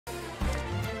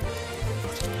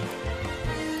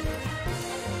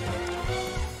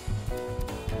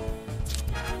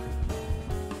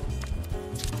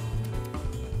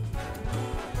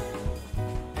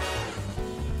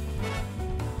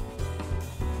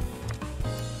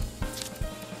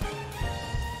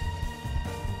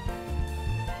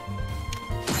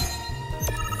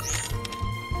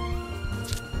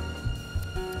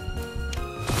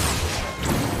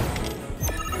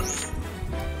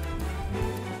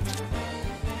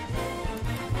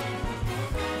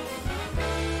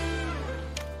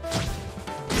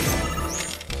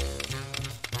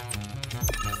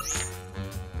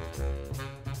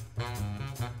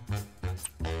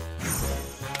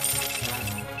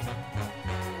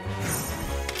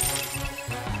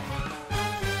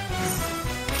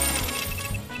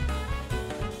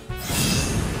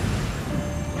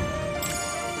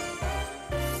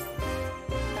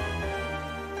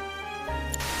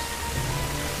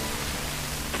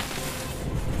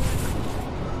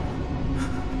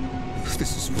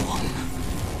This is wrong.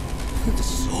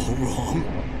 This is all wrong.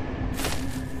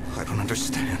 I don't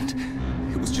understand.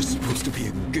 It was just supposed to be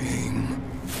a game.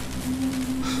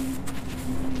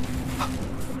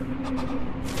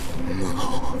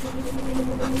 No.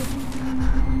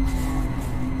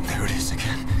 There it is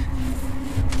again.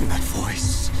 That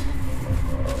voice.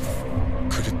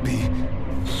 Could it be?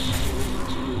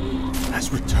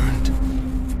 Has returned?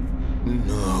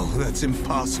 No, that's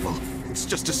impossible. It's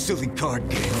just a silly card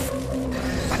game.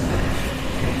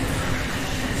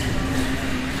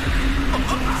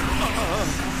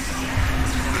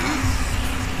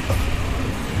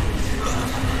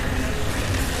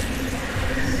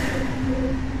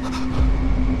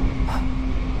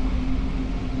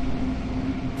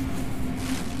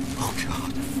 Oh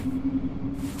God.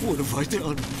 What have I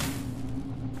done?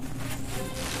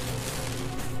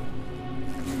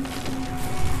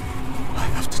 I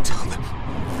have to tell them.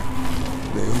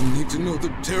 They all need to know the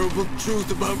terrible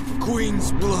truth about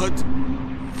Queen's blood.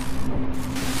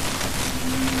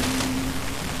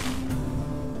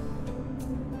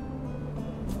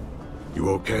 You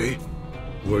okay?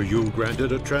 Were you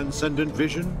granted a transcendent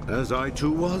vision, as I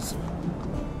too was?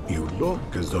 You look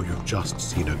as though you've just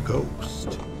seen a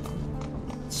ghost.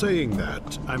 Saying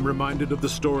that, I'm reminded of the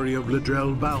story of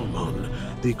Ledrel Balmon,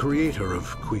 the creator of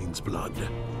Queen's Blood.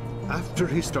 After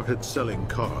he started selling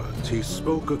cards, he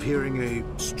spoke of hearing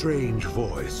a strange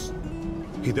voice.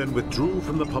 He then withdrew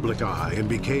from the public eye and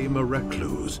became a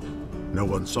recluse. No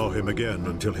one saw him again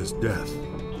until his death.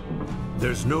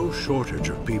 There's no shortage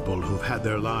of people who've had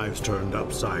their lives turned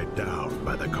upside down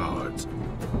by the cards.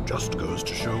 Just goes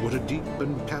to show what a deep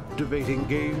and captivating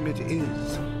game it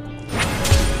is.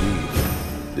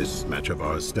 This match of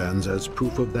ours stands as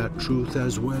proof of that truth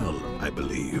as well, I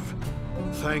believe.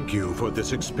 Thank you for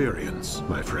this experience,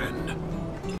 my friend.